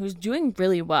 and he was doing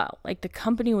really well. Like, the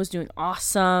company was doing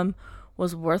awesome,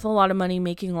 was worth a lot of money,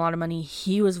 making a lot of money.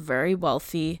 He was very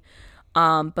wealthy.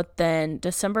 But then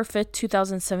December 5th,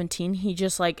 2017, he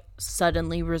just, like,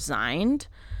 suddenly resigned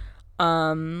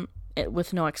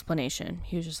with no explanation.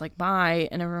 He was just like, bye,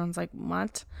 and everyone's like,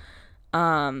 what?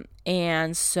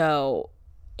 And so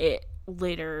it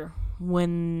later,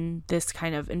 when this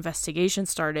kind of investigation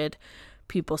started,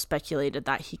 people speculated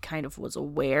that he kind of was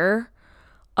aware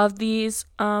of these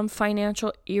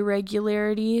financial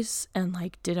irregularities and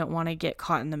like didn't want to get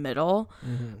caught in the middle.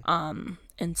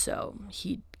 And so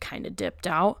he kind of dipped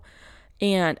out.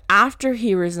 And after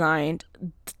he resigned,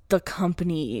 the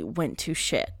company went to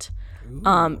shit.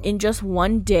 In just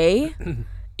one day,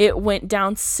 it went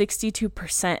down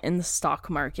 62% in the stock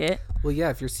market. Well, yeah,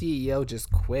 if your CEO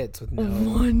just quits with no,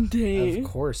 One day. of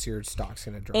course your stock's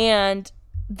gonna drop. And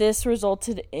this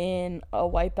resulted in a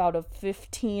wipeout of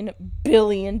 $15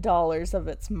 billion of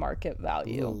its market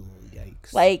value. Ooh,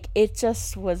 yikes. Like, it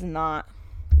just was not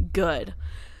good.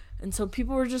 And so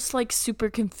people were just like super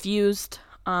confused.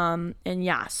 And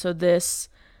yeah, so this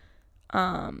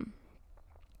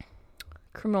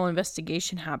criminal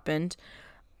investigation happened.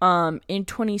 In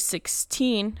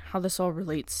 2016, how this all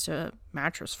relates to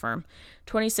Mattress Firm.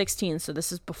 2016, so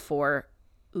this is before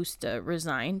Usta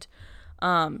resigned.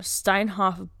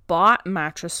 Steinhoff bought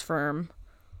Mattress Firm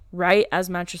right as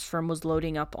Mattress Firm was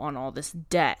loading up on all this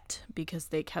debt because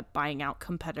they kept buying out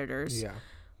competitors, Yeah.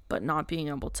 but not being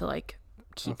able to like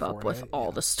keep up Afford with it, all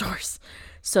yeah. the stores.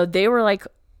 So they were like,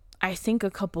 I think,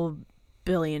 a couple $1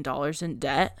 billion in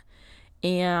debt.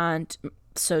 And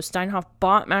so Steinhoff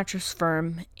bought Mattress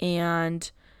Firm, and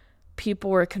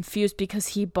people were confused because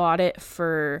he bought it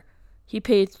for, he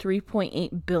paid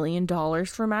 $3.8 billion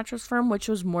for Mattress Firm, which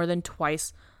was more than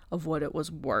twice of what it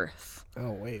was worth.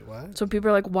 Oh, wait, what? So people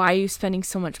are like, why are you spending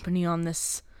so much money on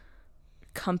this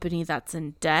company that's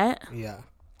in debt? Yeah.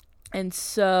 And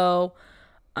so,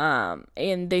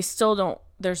 and they still don't,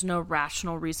 there's no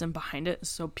rational reason behind it.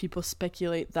 So people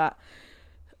speculate that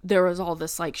there was all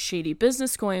this like shady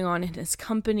business going on in his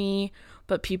company,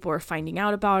 but people were finding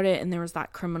out about it, and there was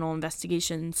that criminal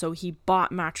investigation. So he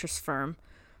bought Mattress Firm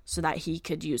so that he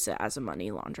could use it as a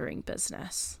money laundering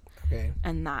business. Okay.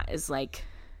 And that is like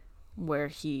where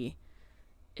he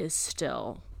is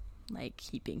still like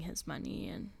keeping his money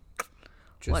and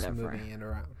Just whatever. moving it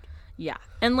around. Yeah.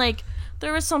 And like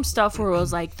there was some stuff where it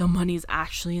was like the money's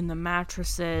actually in the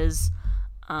mattresses,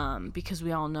 because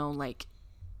we all know like,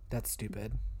 That's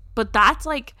stupid. but that's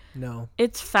like, No,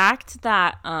 it's fact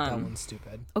that that one's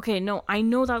stupid. okay, no, I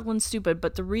know that one's stupid,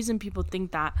 but the reason people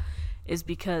think that is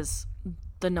because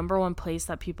the number one place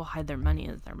that people hide their money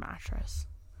is their mattress,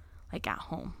 like at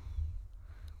home,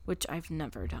 which I've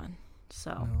never done.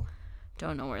 So No.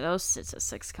 don't know where those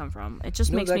statistics come from. It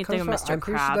just No, makes that me think of comes from- Mr.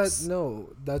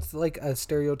 Krabs. That's like a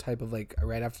stereotype of like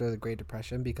right after the Great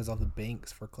Depression because all the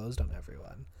banks foreclosed on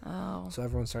everyone. Oh, So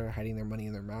everyone started hiding their money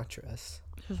in their mattress.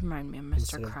 just remind me of Mr.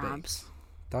 Instead of Krabs. banks.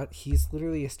 Thought he's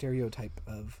literally a stereotype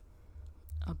of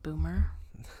A boomer.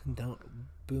 don't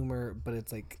boomer, but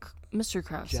it's like Mr.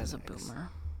 Krabs Gen is a X. boomer.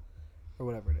 or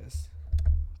whatever it is.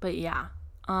 But yeah.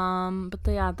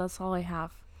 That's all I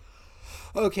have.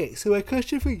 Okay, so my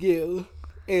question for you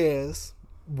is,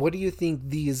 what do you think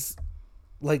these,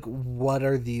 like, what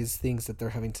are these things that they're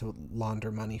having to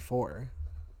launder money for?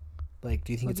 Like,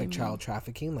 do you think What it's do like you child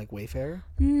trafficking, like Wayfair?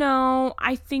 No,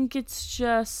 I think it's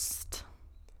just.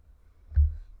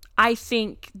 I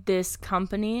think this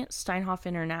company, Steinhoff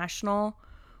International,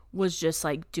 was just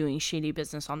like doing shady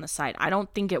business on the side. I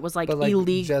don't think it was like, But like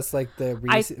illegal. just like the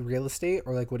real estate,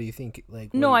 or like what do you think?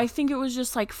 Like No, what I think it was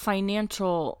just like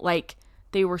financial, like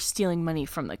they were stealing money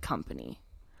from the company.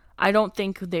 I don't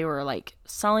think they were like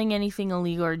selling anything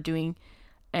illegal or doing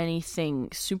anything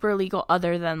super illegal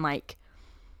other than like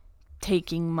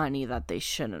taking money that they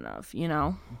shouldn't have, you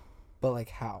know? but like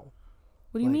how?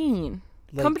 What do you Like- mean?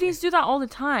 Like, Companies do that all the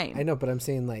time. I know, but I'm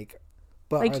saying like,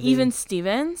 but Like are they- Even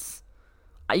Stevens.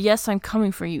 Yes, I'm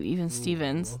coming for you, Even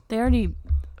Stevens. They already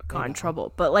got in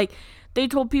trouble. But like they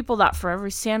told people that for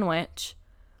every sandwich,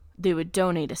 they would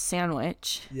donate a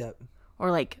sandwich. Yep. Or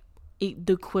like eat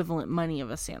the equivalent money of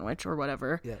a sandwich or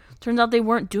whatever. Yeah. Turns out they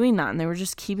weren't doing that and they were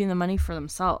just keeping the money for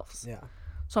themselves. Yeah.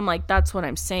 So I'm like, that's what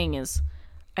I'm saying is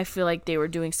I feel like they were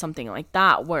doing something like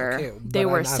that where Okay, they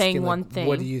but were I'm saying asking, one like, thing.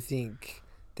 What do you think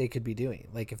they could be doing?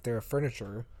 Like if they're a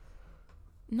furniture.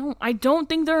 No, I don't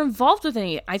think they're involved with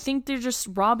any. I think they're just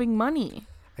robbing money.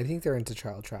 I think they're into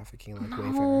child trafficking, like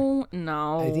Wayfair.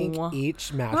 No. I think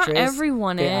each mattress. Not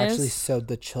everyone they is. actually sewed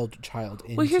the child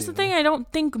into. Well, here's the thing. I don't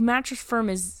think Mattress Firm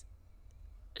has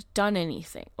done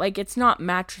anything. Like, it's not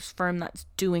Mattress Firm that's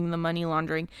doing the money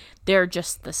laundering. They're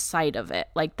just the site of it.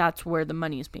 Like, that's where the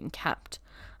money is being kept.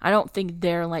 I don't think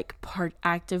they're, like,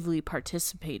 actively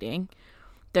participating.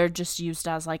 They're just used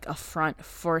as, like, a front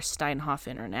for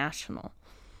Steinhoff International.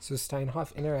 So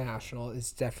Steinhoff International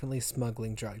is definitely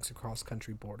smuggling drugs across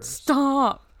country borders.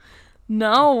 Stop.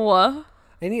 No.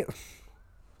 I need.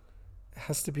 It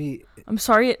has to be. I'm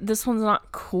sorry, this one's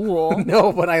not cool.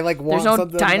 No, but I like want There's no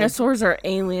something dinosaurs or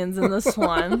aliens in this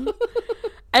one.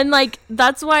 And like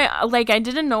that's why like I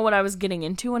didn't know what I was getting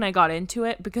into when I got into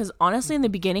it, because honestly in the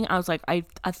beginning I was like I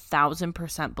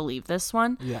 1,000% believe this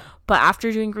one. Yeah. But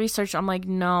after doing research I'm like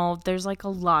no, there's like a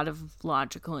lot of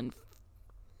logical and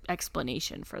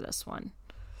explanation for this one.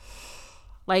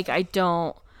 Like I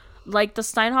don't like the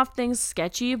Steinhoff thing's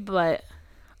sketchy, but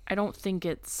I don't think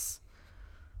it's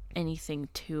anything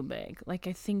too big. Like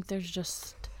I think there's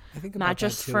just I think about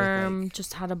Mattress that too, with, Firm like,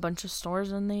 just had a bunch of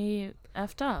stores and they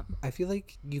effed up. I feel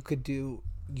like you could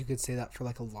say that for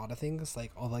like a lot of things,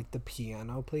 like all like the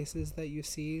piano places that you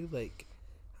see. Like,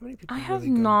 how many people? I have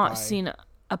really go not buy- seen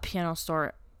a piano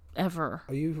store ever.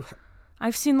 Are you?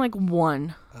 I've seen like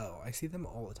one. Oh, I see them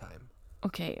all the time.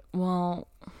 Okay, well,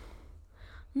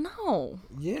 no,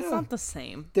 Yeah, it's not the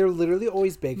same. they're literally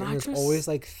always big, and Mattress- there's always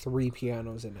like 3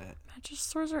 pianos in it. Mattress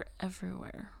stores are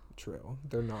everywhere. True,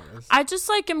 they're not as, I just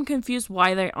like am confused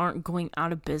why they aren't going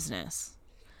out of business.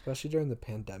 especially during the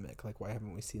pandemic. Like, why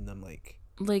haven't we seen them like?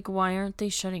 Like, why aren't they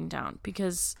shutting down?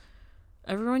 Because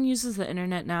everyone uses the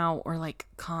internet now, or like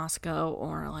Costco,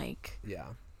 or like Yeah,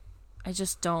 I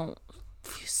just don't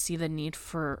see the need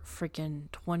for freaking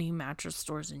 20 mattress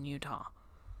stores in Utah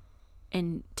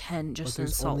and 10 but just in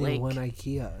there's Salt only Lake. one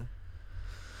IKEA.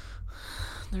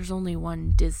 There's only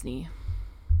one Disney.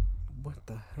 What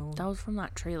the hell? That was from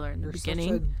that trailer in the You're beginning.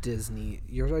 such a Disney.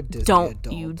 You're a Disney Don't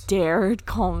adult. you dare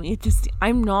call me a Disney.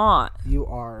 I'm not. You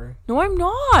are. No, I'm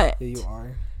not. Yeah, you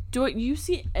are. Do you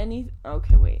see any?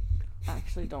 Okay, wait.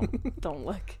 Actually, don't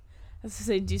look. I was to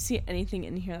say, do you see anything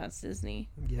in here that's Disney?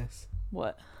 Yes.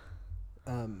 What?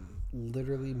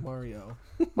 literally Mario.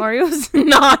 Mario's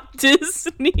not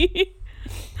Disney.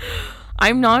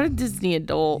 I'm not a Disney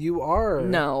adult. You are.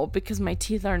 No, because my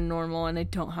teeth are normal and I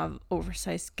don't have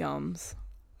oversized gums.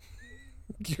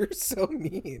 You're so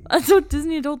mean. That's what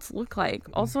Disney adults look like.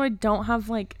 Also, I don't have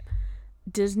like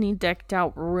Disney decked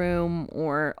out room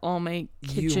or all my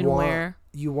kitchenware.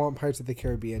 You want Pirates of the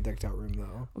Caribbean decked out room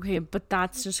though. Okay, but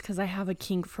that's just because I have a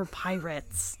kink for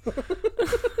pirates.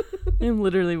 I'm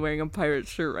literally wearing a pirate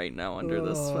shirt right now under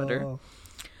this sweater.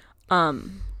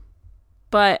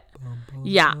 But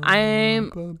yeah,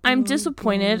 I'm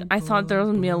disappointed. I thought there was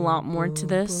gonna be a lot more to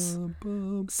this.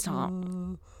 Stop.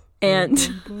 And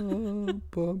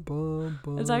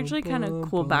it's actually kind of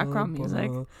cool background music.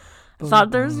 I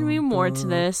thought there was gonna be more to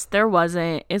this. There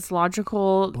wasn't. It's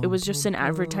logical. It was just an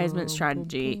advertisement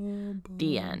strategy.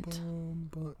 The end.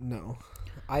 No.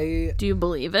 Do you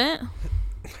believe it?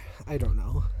 I don't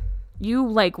know. You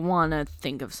like want to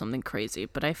think of something crazy,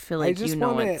 but I feel like here's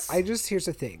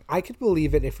the thing. I could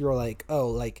believe it if you were like, oh,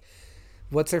 like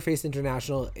What's Her Face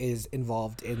International is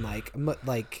involved in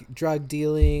like drug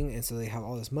dealing, and so they have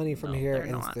all this money from here,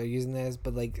 and so they're using this.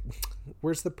 But like,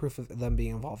 where's the proof of them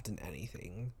being involved in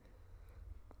anything?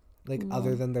 Like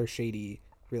other than their shady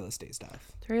real estate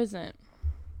stuff. There isn't.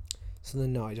 So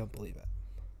then, no, I don't believe it.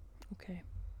 Okay.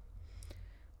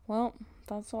 Well,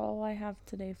 that's all I have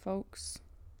today, folks.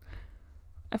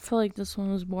 I feel like this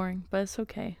one was boring, but it's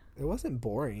okay. It wasn't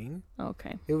boring.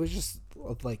 Okay. It was just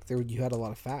like you had a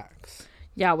lot of facts.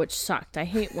 Yeah, which sucked. I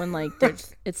hate when like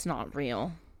it's not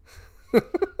real. I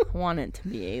want it to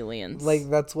be aliens. Like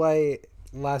that's why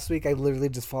last week I literally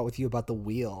just fought with you about the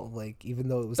wheel, like even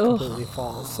though it was completely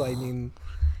false. So I mean,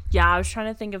 yeah, I was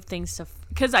trying to think of things to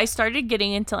because I started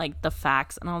getting into like the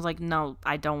facts, and I was like, no,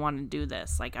 I don't want to do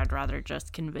this. Like I'd rather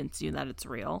just convince you that it's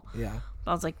real. Yeah.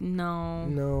 But I was like,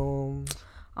 no.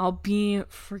 I'll be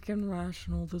freaking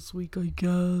rational this week, I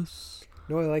guess.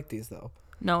 No, I like these though.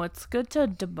 No, it's good to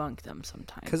debunk them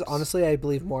sometimes. Because honestly, I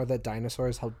believe more that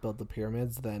dinosaurs helped build the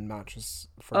pyramids than mattress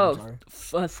firms are.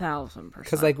 1,000%.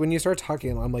 Because like when you start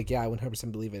talking, I'm like, yeah, I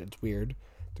 100% believe it. It's weird.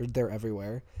 They're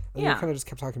everywhere. And you kind of just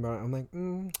kept talking about it. I'm like,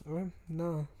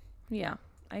 no. Yeah,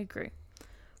 I agree.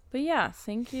 But yeah,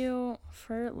 thank you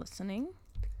for listening.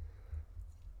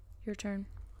 Your turn.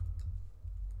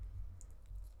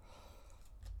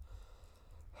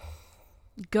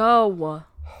 Go.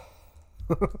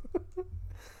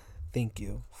 Thank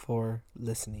you for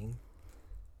listening.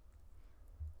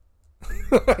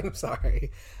 I'm sorry.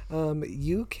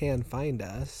 You can find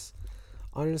us.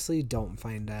 Honestly, don't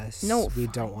find us. No, we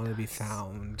don't want to be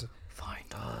found. Find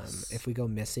us. If we go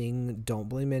missing, don't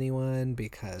blame anyone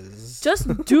because just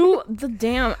do the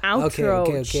damn outro.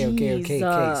 Okay.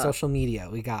 Social media.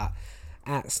 We got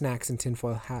at Snacks and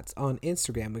Tinfoil Hats on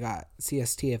Instagram. We got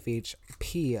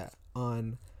CSTFHP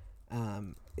on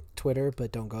Twitter,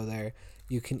 but don't go there.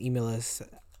 You can email us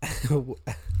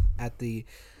at the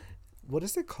what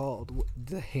is it called?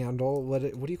 The handle? What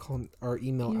do you call our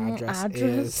email address?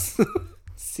 Is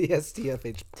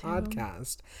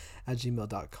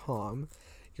cstfhpodcast@gmail.com.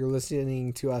 You're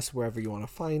listening to us wherever you want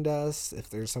to find us. If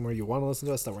there's somewhere you want to listen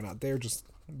to us that we're not there, just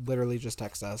literally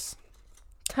text us.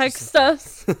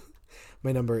 Us.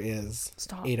 My number is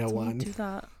 801 do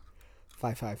that.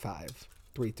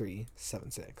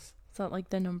 555-3376. Is that like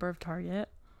the number of Target?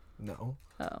 No.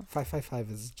 Oh.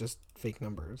 555 is just fake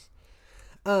numbers.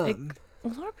 A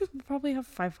lot of people probably have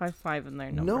 555 in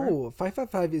their number. No,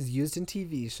 555 is used in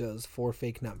TV shows for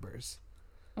fake numbers.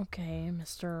 Okay,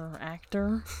 Mr.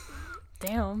 Actor.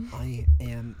 Damn. I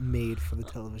am made for the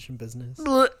television business.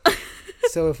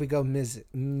 So if we go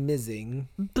missing,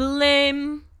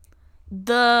 blame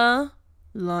the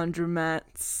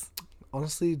laundromats.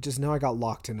 Honestly, just know I got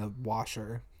locked in a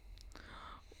washer.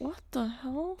 What the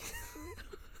hell?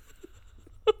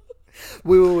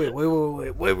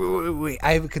 Wait.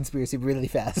 I have a conspiracy really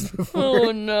fast.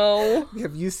 Oh, no.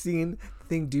 Have you seen the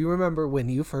thing? Do you remember when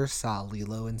you first saw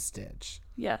Lilo and Stitch?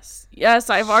 Yes,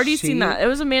 I've already seen that. It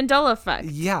was a Mandela effect.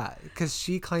 Yeah, because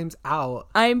she climbs out.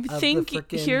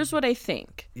 Here's what I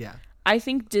think. Yeah. I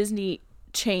think Disney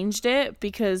changed it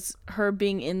because her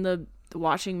being in the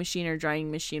washing machine or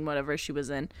drying machine, whatever she was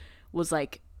in, was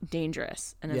like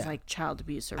dangerous and it's like child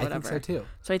abuse or whatever. I think so too.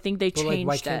 So I think they changed it.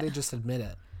 Why can't they just admit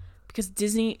it? Because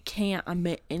Disney can't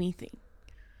admit anything.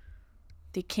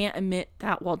 They can't admit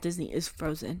that Walt Disney is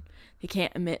frozen. They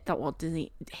can't admit that Walt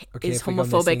Disney is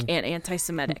homophobic and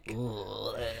anti-Semitic.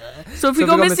 So if we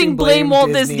go missing, blame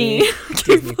Walt Disney.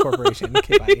 Disney Corporation.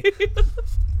 Okay, bye.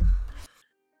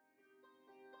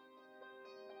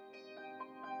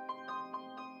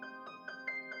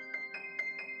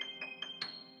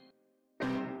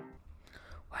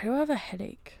 Why do I have a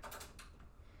headache?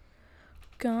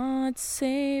 God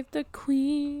save the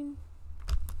Queen.